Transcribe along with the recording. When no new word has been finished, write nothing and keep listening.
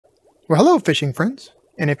Well, hello fishing friends,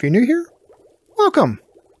 and if you're new here, welcome!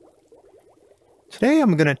 Today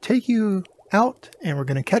I'm going to take you out and we're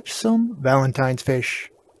going to catch some Valentine's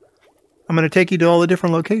fish. I'm going to take you to all the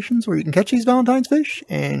different locations where you can catch these Valentine's fish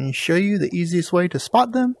and show you the easiest way to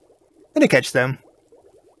spot them and to catch them.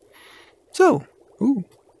 So, ooh,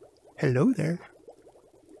 hello there,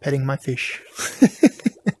 petting my fish.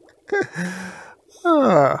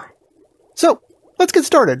 So, let's get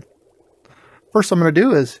started. First I'm going to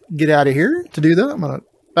do is get out of here. To do that, I'm going to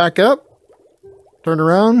back up, turn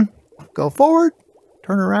around, go forward,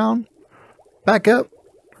 turn around, back up,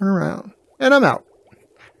 turn around, and I'm out.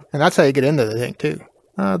 And that's how you get into the thing too.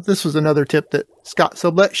 This was another tip that Scott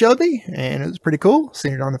Sublette showed me, and it was pretty cool.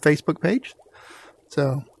 Seen it on the Facebook page.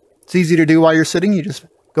 So it's easy to do while you're sitting. You just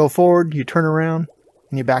go forward, you turn around,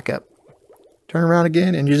 and you back up. Turn around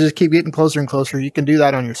again, and you just keep getting closer and closer. You can do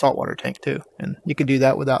that on your saltwater tank too. And you can do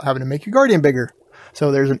that without having to make your guardian bigger. So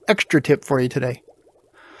there's an extra tip for you today.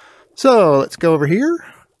 So let's go over here.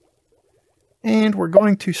 And we're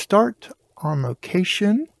going to start on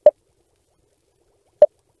location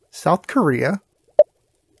South Korea.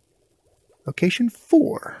 Location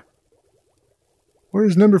 4.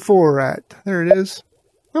 Where's number 4 at? There it is.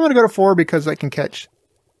 I'm going to go to 4 because I can catch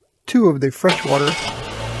 2 of the freshwater.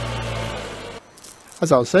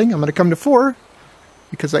 As I was saying, I'm going to come to 4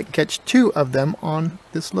 because I can catch 2 of them on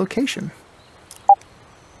this location.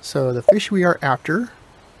 So the fish we are after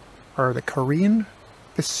are the Korean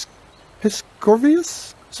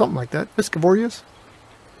Piscivorous, something like that, Piscivorous,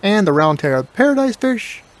 and the Roundtailed Paradise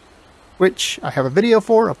Fish, which I have a video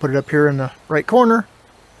for. I'll put it up here in the right corner,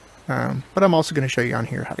 but I'm also going to show you on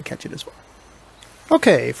here how to catch it as well.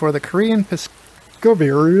 Okay, for the Korean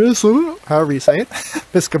Piscivorous, however you say it,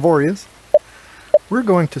 Piscivorous, we're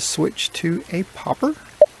going to switch to a popper.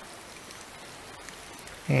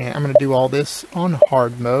 And I'm going to do all this on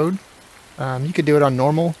hard mode. You could do it on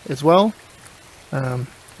normal as well.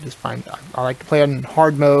 Just fine. I like to play on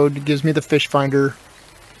hard mode. It gives me the fish finder.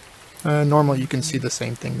 Normal, you can see the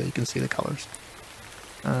same thing, that you can see the colors.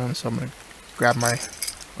 So I'm going to grab my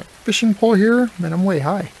fishing pole here, and I'm way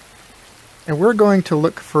high. And we're going to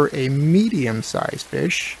look for a medium-sized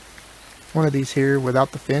fish. One of these here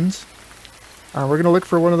without the fins. We're going to look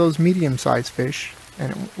for one of those medium-sized fish,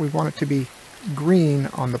 and we want it to be green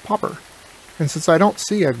on the popper. And since I don't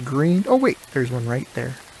see a green... Oh wait, there's one right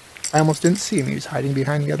there. I almost didn't see him. He was hiding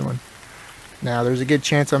behind the other one. Now there's a good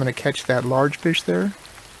chance I'm going to catch that large fish there.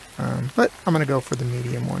 But I'm going to go for the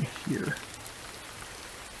medium one here.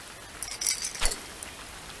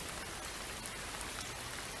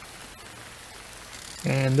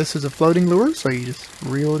 And this is a floating lure, so you just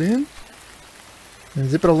reel it in. And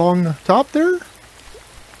zip it along the top there.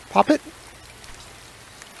 Pop it.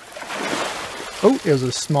 Oh, it was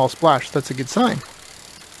a small splash. That's a good sign.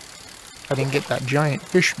 I didn't get that giant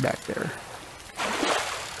fish back there.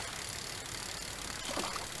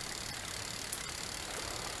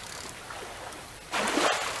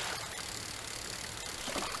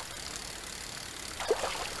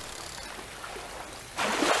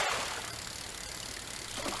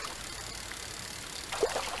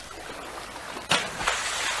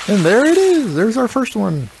 And there it is. There's our first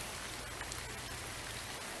one.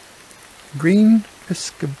 Green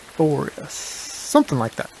Piscivorous. Something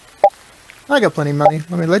like that. I got plenty of money.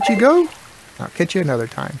 Let me let you go. I'll catch you another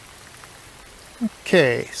time.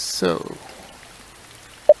 Okay, so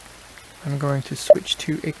I'm going to switch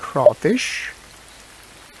to a crawfish.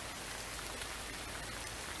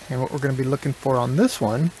 And what we're going to be looking for on this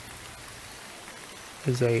one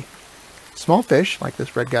is a small fish, like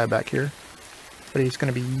this red guy back here. But he's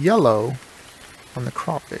going to be yellow on the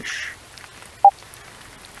crawfish.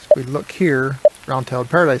 So if we look here, Roundtailed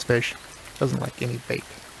Paradise Fish doesn't like any bait.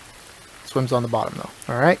 Swims on the bottom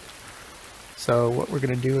though. Alright. So what we're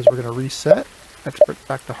going to do is we're going to reset. Expert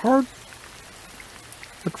back to hard.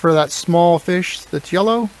 Look for that small fish that's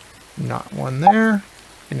yellow. Not one there.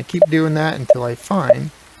 Going to keep doing that until I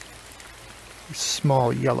find a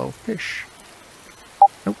small yellow fish.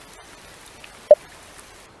 Nope.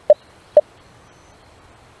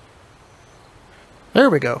 There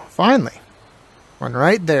we go. Finally. One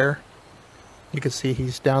right there. You can see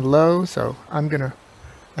he's down low, so I'm gonna...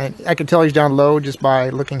 And I can tell he's down low just by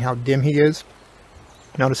looking how dim he is.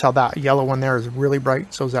 Notice how that yellow one there is really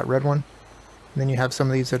bright, so is that red one. And then you have some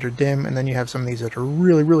of these that are dim, and then you have some of these that are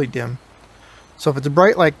really, really dim. So if it's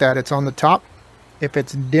bright like that, it's on the top. If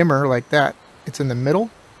it's dimmer like that, it's in the middle.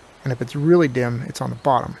 And if it's really dim, it's on the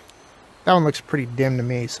bottom. That one looks pretty dim to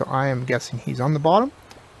me, so I am guessing he's on the bottom.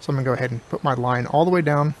 So I'm going to go ahead and put my line all the way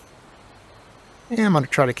down. And I'm going to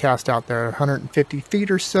try to cast out there 150 feet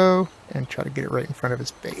or so and try to get it right in front of his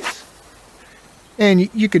face.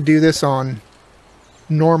 And you could do this on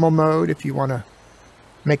normal mode if you want to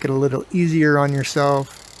make it a little easier on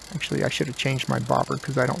yourself. Actually, I should have changed my bobber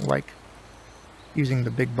because I don't like using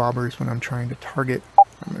the big bobbers when I'm trying to target.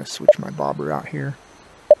 I'm going to switch my bobber out here.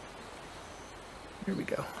 There we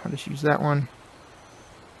go. I'll just use that one.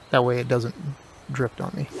 That way it doesn't drift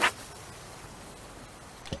on me.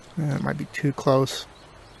 That might be too close.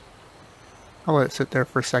 I'll let it sit there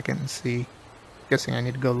for a second and see. Guessing I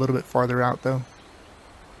need to go a little bit farther out though.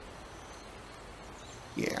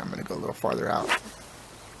 Yeah, I'm going to go a little farther out.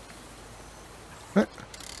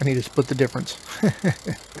 I need to split the difference.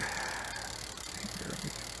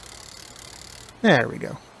 There we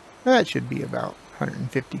go. That should be about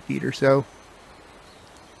 150 feet or so.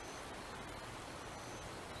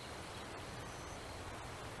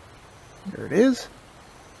 There it is.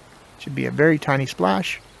 Should be a very tiny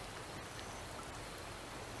splash.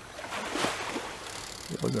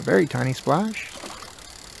 It was a very tiny splash.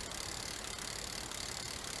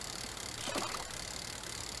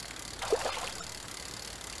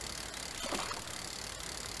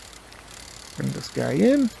 Bring this guy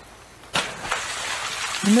in.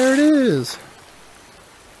 And there it is.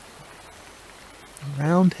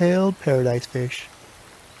 Round-tailed paradise fish.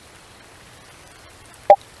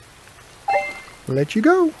 Let you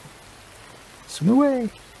go. Swim away.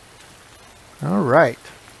 Alright.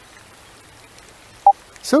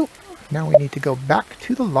 So, now we need to go back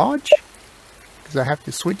to the lodge, because I have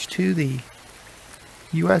to switch to the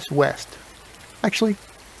US West. Actually,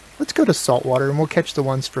 let's go to saltwater and we'll catch the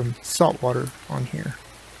ones from saltwater on here.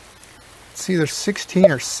 It's either 16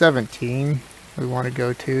 or 17 we want to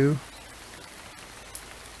go to.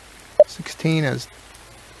 16 is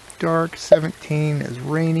dark, 17 is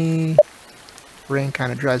rainy. Rain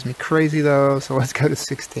kind of drives me crazy though, so let's go to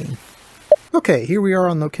 16. Okay, here we are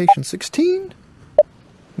on location 16.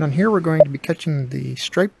 And on here we're going to be catching the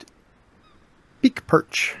striped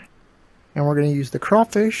Beakperch. And we're going to use the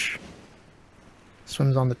crawfish.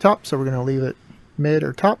 Swims on the top, so we're going to leave it mid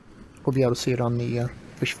or top. We'll be able to see it on the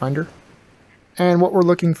fish finder. And what we're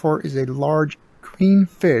looking for is a large green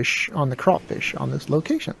fish on the crawfish on this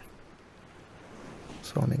location.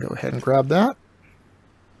 So let me go ahead and grab that.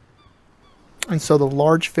 And so the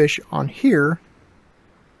large fish on here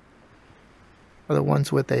are the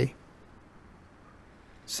ones with a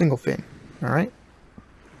single fin. Alright?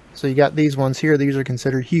 So you got these ones here, these are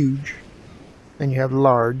considered huge. Then you have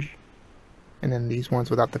large. And then these ones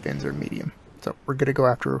without the fins are medium. So we're going to go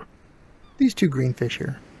after these two green fish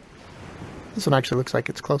here. This one actually looks like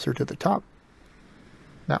it's closer to the top.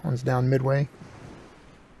 That one's down midway.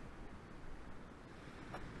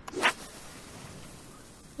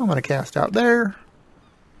 I'm going to cast out there.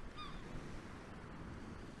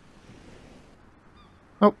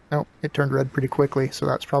 Oh, no, it turned red pretty quickly, so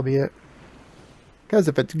that's probably it. Because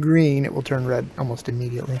if it's green, it will turn red almost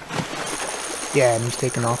immediately. Yeah, and he's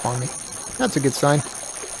taking off on me. That's a good sign.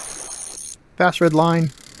 Fast red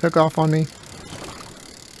line, took off on me.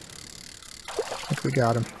 I think we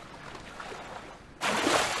got him.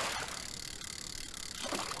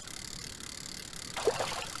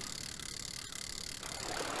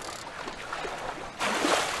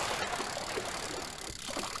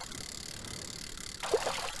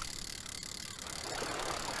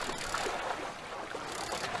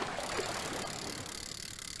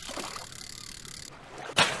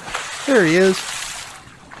 There he is.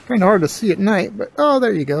 Kind of hard to see at night, but oh,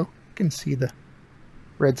 there you go. You can see the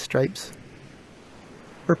red stripes.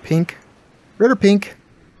 Or pink. Red or pink.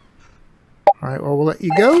 Alright, well, we'll let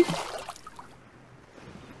you go.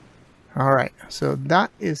 Alright, so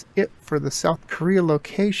that is it for the South Korea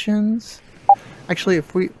locations.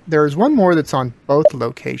 Actually, there's one more that's on both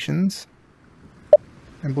locations.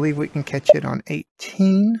 I believe we can catch it on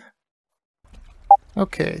 18.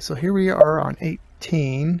 Okay, so here we are on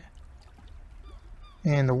 18.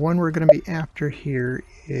 And the one we're going to be after here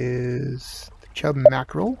is the Chub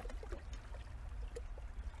Mackerel.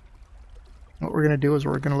 What we're going to do is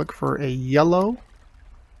we're going to look for a yellow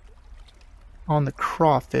on the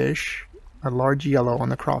crawfish, a large yellow on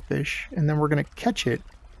the crawfish, and then we're going to catch it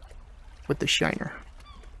with the shiner.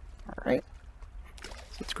 Alright, so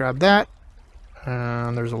let's grab that.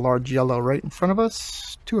 There's a large yellow right in front of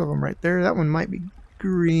us. Two of them right there. That one might be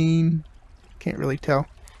green. Can't really tell.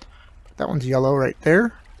 That one's yellow right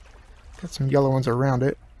there. Got some yellow ones around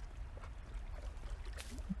it.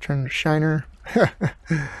 Turn the shiner.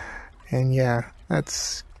 And yeah,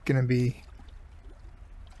 that's gonna be...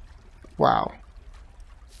 wow.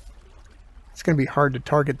 It's gonna be hard to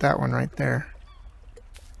target that one right there.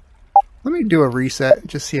 Let me do a reset and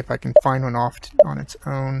just see if I can find one off on its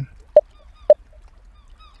own.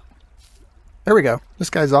 There we go. This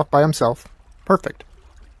guy's off by himself. Perfect.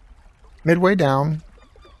 Midway down,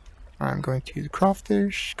 I'm going to use the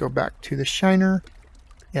crawfish, go back to the shiner.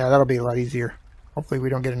 Yeah, that'll be a lot easier. Hopefully we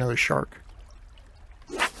don't get another shark.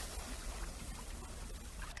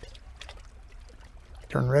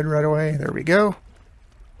 Turn red right away. There we go.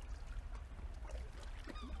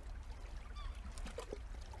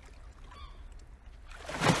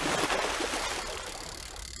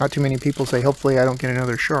 Not too many people say, hopefully I don't get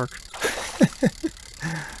another shark.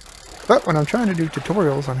 But when I'm trying to do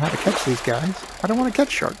tutorials on how to catch these guys, I don't want to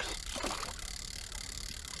catch sharks.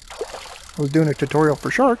 If I was doing a tutorial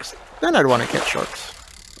for sharks, then I'd want to catch sharks.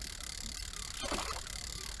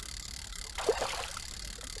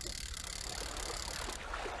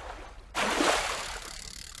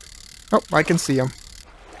 Oh, I can see them.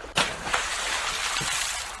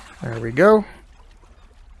 There we go.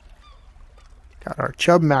 Got our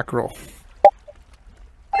Chub Mackerel.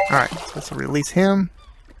 Alright, so let's release him.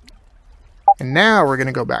 And now we're going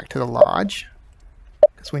to go back to the lodge,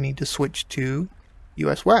 because we need to switch to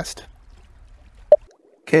US West.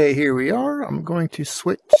 Okay, here we are. I'm going to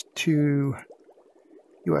switch to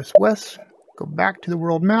US West. Go back to the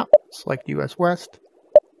world map, select US West.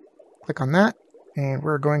 Click on that, and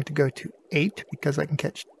we're going to go to 8, because I can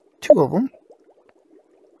catch 2 of them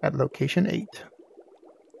at location 8.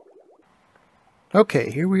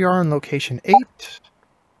 Okay, here we are in location 8.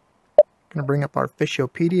 Going to bring up our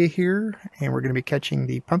Fishopedia here, and we're going to be catching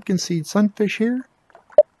the Pumpkinseed Sunfish here,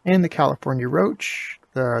 and the California Roach.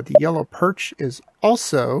 The yellow perch is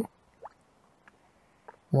also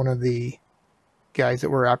one of the guys that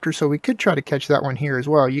we're after, so we could try to catch that one here as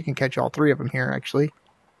well. You can catch all 3 of them here, actually.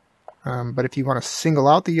 But if you want to single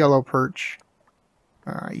out the yellow perch,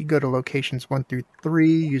 you go to locations 1 through 3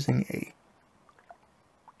 using a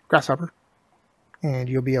grasshopper, and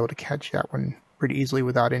you'll be able to catch that one pretty easily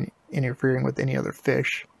without interfering with any other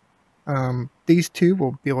fish. These 2,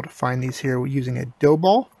 we'll be able to find these here using a dough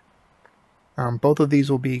ball. Both of these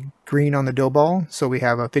will be green on the dough ball, so we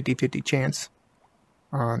have a 50-50 chance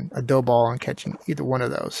on a dough ball on catching either one of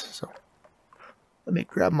those. So let me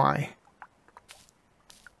grab my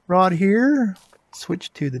rod here,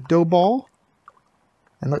 switch to the dough ball,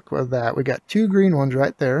 and look at that. We got 2 green ones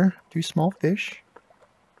right there, 2 small fish.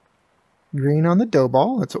 Green on the dough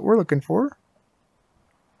ball, that's what we're looking for.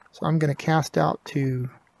 So I'm going to cast out to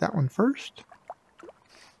that one first.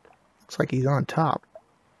 Looks like he's on top.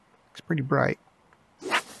 Looks pretty bright.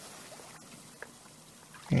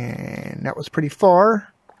 And that was pretty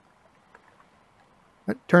far.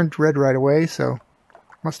 It turned red right away, so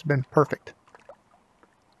must have been perfect.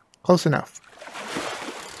 Close enough.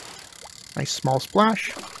 Nice small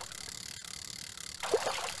splash.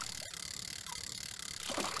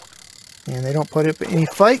 And they don't put up any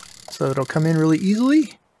fight, so it'll come in really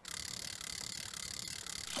easily.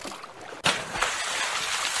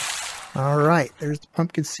 Alright, there's the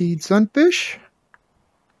Pumpkinseed Sunfish.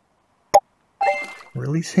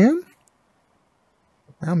 Release him.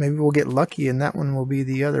 Now maybe we'll get lucky and that one will be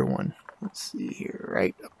the other one. Let's see here,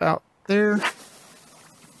 right about there.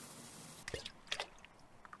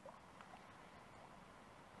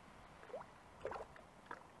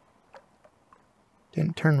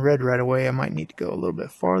 Didn't turn red right away. I might need to go a little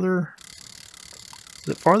bit farther. Was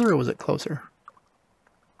it farther or was it closer?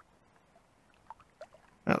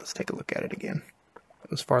 Now let's take a look at it again.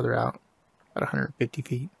 It was farther out, about 150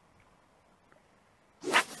 feet.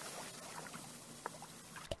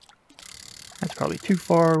 That's probably too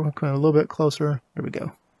far. We'll come a little bit closer. There we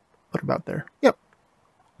go. Put about there. Yep.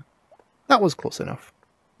 That was close enough.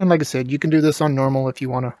 And like I said, you can do this on normal if you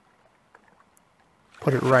want to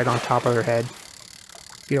put it right on top of their head.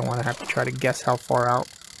 You don't want to have to try to guess how far out.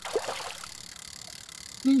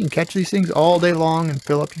 You can catch these things all day long and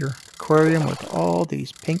fill up your aquarium with all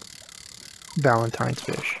these pink Valentines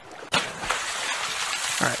fish.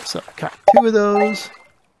 Alright, so I caught 2 of those.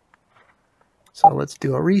 So let's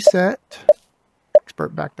do a reset.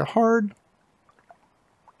 Expert back to hard.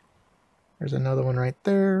 There's another one right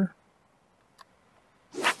there.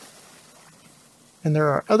 And there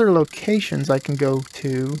are other locations I can go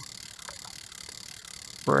to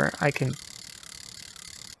where I can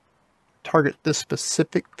target this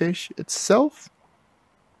specific fish itself.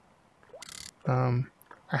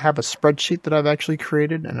 I have a spreadsheet that I've actually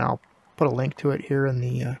created, and I'll put a link to it here in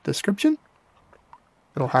the description.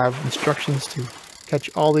 It'll have instructions to catch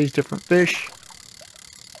all these different fish,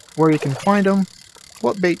 where you can find them,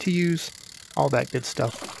 what bait to use, all that good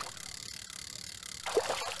stuff.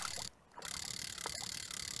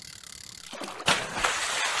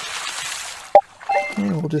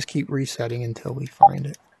 And we'll just keep resetting until we find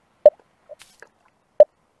it.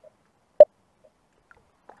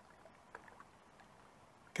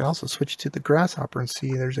 can also switch to the grasshopper and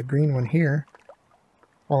see there's a green one here.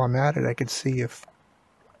 While I'm at it, I could see if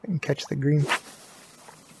I can catch the green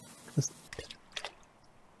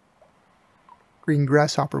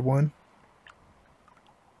grasshopper one.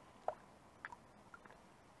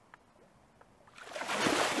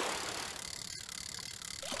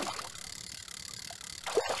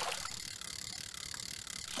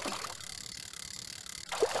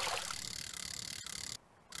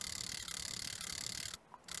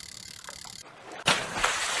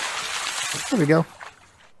 There we go.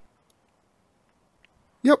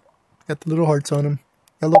 Yep, got the little hearts on them.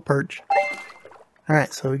 Yellow perch.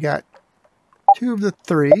 Alright, so we got 2 of the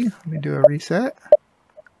 3. Let me do a reset.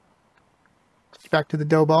 Switch back to the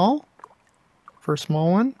dough ball. First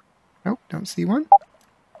small one. Nope, don't see one.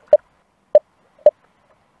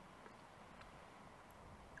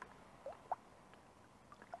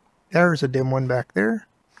 There's a dim one back there.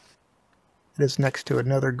 It is next to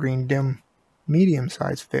another green dim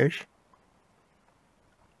medium-sized fish.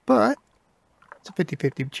 But it's a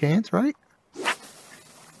 50-50 chance, right?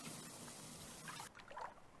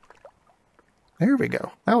 There we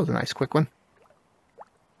go. That was a nice quick one.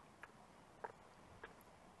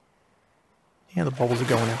 Yeah, the bubbles are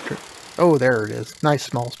going after it. Oh, there it is. Nice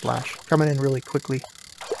small splash. Coming in really quickly.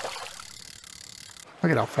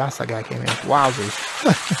 Look at how fast that guy came in.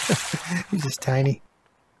 Wowzers. He's just tiny.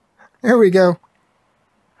 There we go.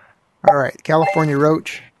 Alright, California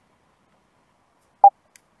Roach.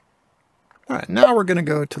 Alright, now we're going to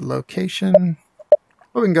go to location.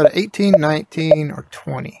 Well, we can go to 18, 19, or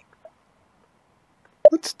 20.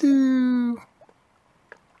 Let's do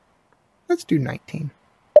 19.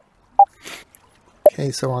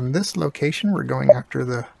 Okay, so on this location, we're going after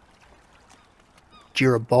the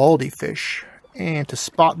Garibaldi fish. And to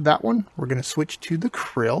spot that one, we're going to switch to the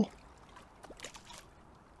krill.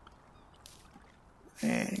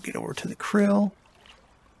 And get over to the krill.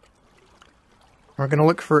 We're going to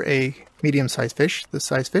look for a medium-sized fish, this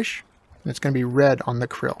size fish. And it's going to be red on the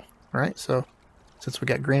krill. Alright, so since we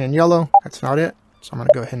got green and yellow, that's not it. So I'm going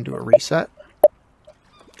to go ahead and do a reset.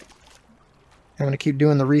 I'm going to keep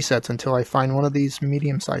doing the resets until I find one of these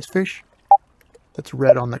medium-sized fish that's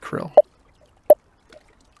red on the krill.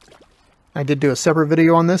 I did do a separate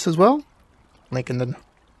video on this as well. Link in the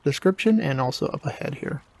description and also up ahead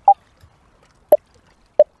here.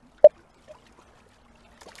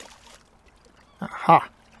 Aha!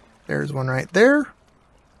 There's one right there.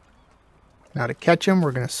 Now to catch him,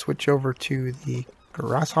 we're going to switch over to the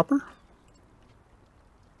grasshopper.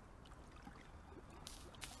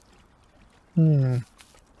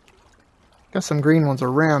 Got some green ones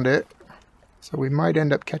around it, so we might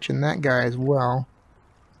end up catching that guy as well.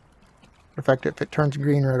 In fact, if it turns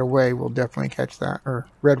green right away, we'll definitely catch that, or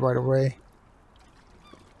red right away.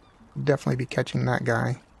 We'll definitely be catching that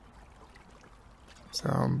guy.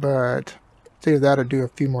 So, but it's either that or do a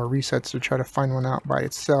few more resets to try to find one out by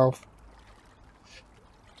itself.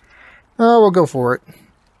 We'll go for it.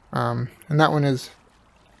 And that one is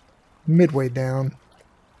midway down.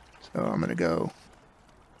 So I'm going to go,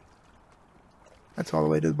 that's all the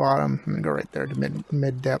way to the bottom. I'm going to go right there to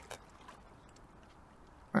mid depth.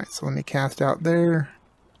 Alright, so let me cast out there.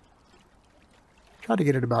 Try to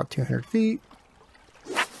get it about 200 feet.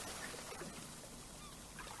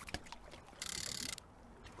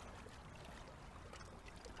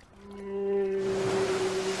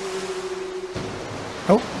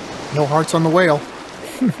 Oh, no hearts on the whale.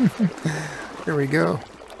 There we go.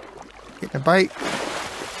 Getting a bite.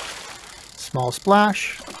 Small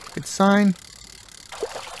splash, good sign.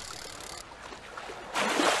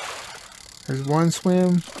 There's one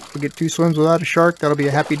swim. If we get 2 swims without a shark, that'll be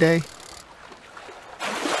a happy day.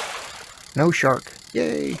 No shark.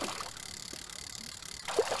 Yay.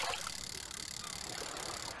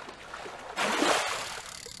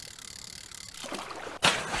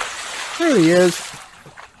 There he is.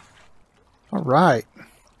 Alright.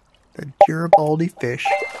 The Garibaldi fish.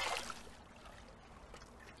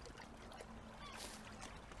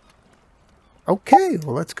 Okay,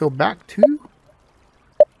 well let's go back to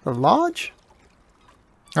the lodge.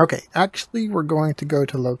 Okay, actually we're going to go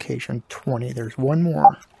to location 20. There's one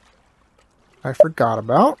more I forgot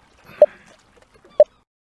about.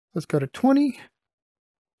 Let's go to 20.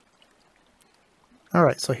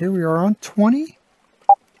 Alright, so here we are on 20.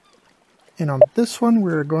 And on this one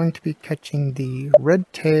we're going to be catching the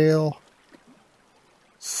Redtailed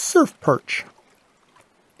Surfperch.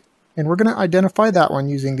 And we're going to identify that one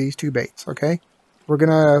using these 2 baits, okay? We're going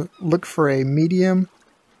to look for a medium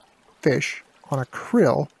fish on a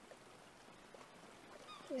krill.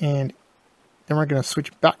 And then we're going to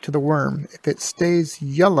switch back to the worm. If it stays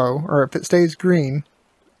yellow, or if it stays green,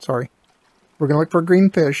 Sorry. We're going to look for a green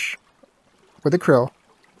fish with a krill,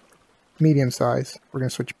 medium size. We're going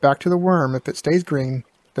to switch back to the worm. If it stays green,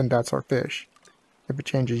 then that's our fish. If it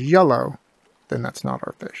changes yellow, then that's not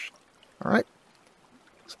our fish. Alright.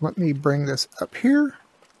 So let me bring this up here.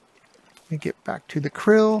 Let me get back to the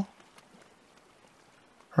krill.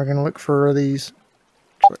 We're going to look for these.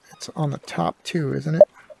 It's on the top too, isn't it?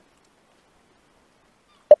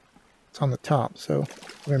 It's on the top, so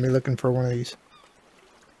we're going to be looking for one of these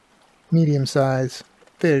medium-sized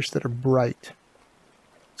fish that are bright.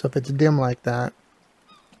 So if it's dim like that,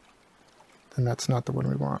 then that's not the one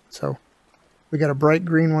we want. So we got a bright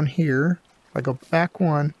green one here. If I go back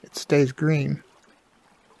one, it stays green.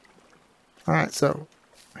 Alright, so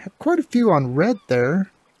I have quite a few on red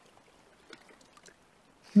there.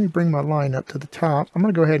 Let me bring my line up to the top. I'm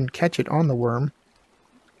going to go ahead and catch it on the worm.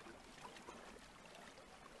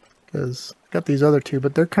 Because I've got these other two,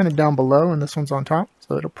 but they're kind of down below and this one's on top.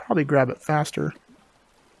 So it'll probably grab it faster.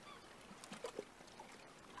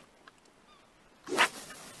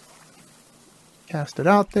 Cast it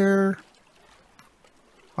out there.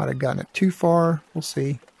 Might have gotten it too far. We'll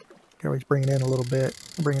see. Can always bring it in a little bit.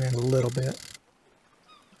 I'll bring it in a little bit.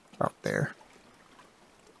 About there.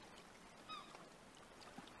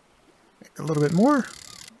 Make a little bit more.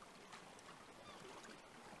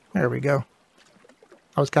 There we go.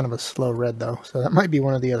 That was kind of a slow red though, so that might be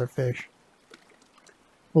one of the other fish.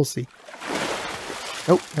 We'll see.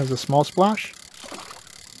 Nope, there's a small splash.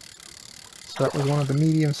 So that was one of the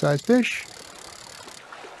medium-sized fish.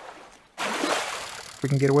 We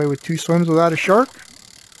can get away with 2 swims without a shark.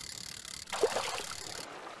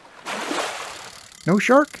 No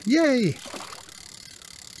shark? Yay!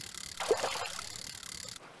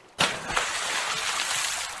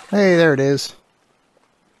 Hey, there it is.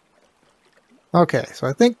 Okay, so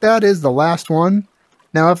I think that is the last one.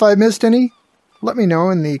 Now, if I missed any, let me know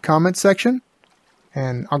in the comments section,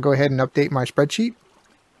 and I'll go ahead and update my spreadsheet.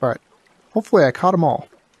 But hopefully I caught them all.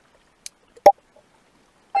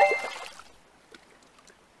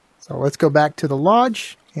 So let's go back to the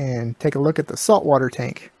lodge and take a look at the saltwater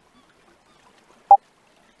tank.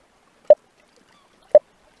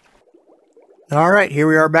 Alright, here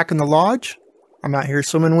we are back in the lodge. I'm out here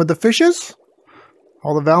swimming with the fishes.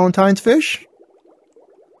 All the Valentines fish.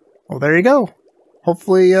 Well, there you go.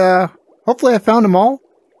 Hopefully I found them all.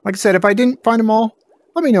 Like I said, if I didn't find them all,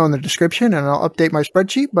 let me know in the description and I'll update my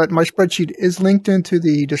spreadsheet. But my spreadsheet is linked into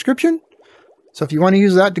the description. So if you want to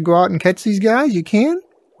use that to go out and catch these guys, you can.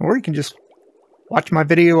 Or you can just watch my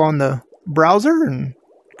video on the browser and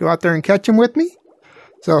go out there and catch them with me.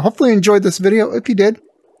 So hopefully you enjoyed this video. If you did,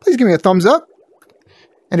 please give me a thumbs up.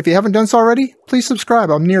 And if you haven't done so already, please subscribe.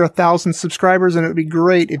 I'm near 1,000 subscribers, and it would be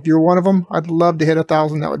great if you're one of them. I'd love to hit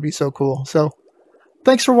 1,000. That would be so cool. So,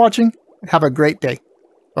 thanks for watching, and have a great day.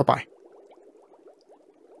 Bye-bye.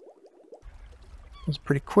 It was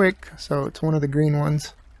pretty quick, so it's one of the green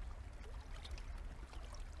ones.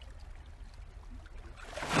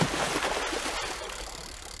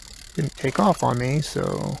 Didn't take off on me,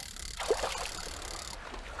 so...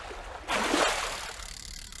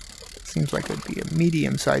 Seems like it'd be a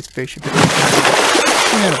medium-sized fish if it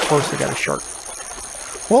was. And of course I got a shark.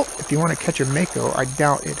 Well, if you want to catch a Mako, I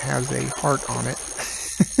doubt it has a heart on it.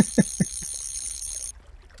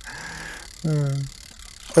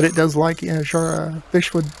 But it does like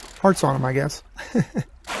fish with hearts on them, I guess.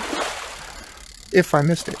 If I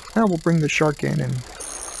missed it. Now we'll bring the shark in and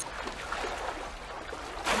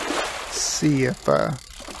see if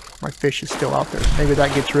my fish is still out there. Maybe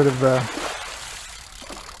that gets rid of the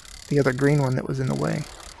other green one that was in the way.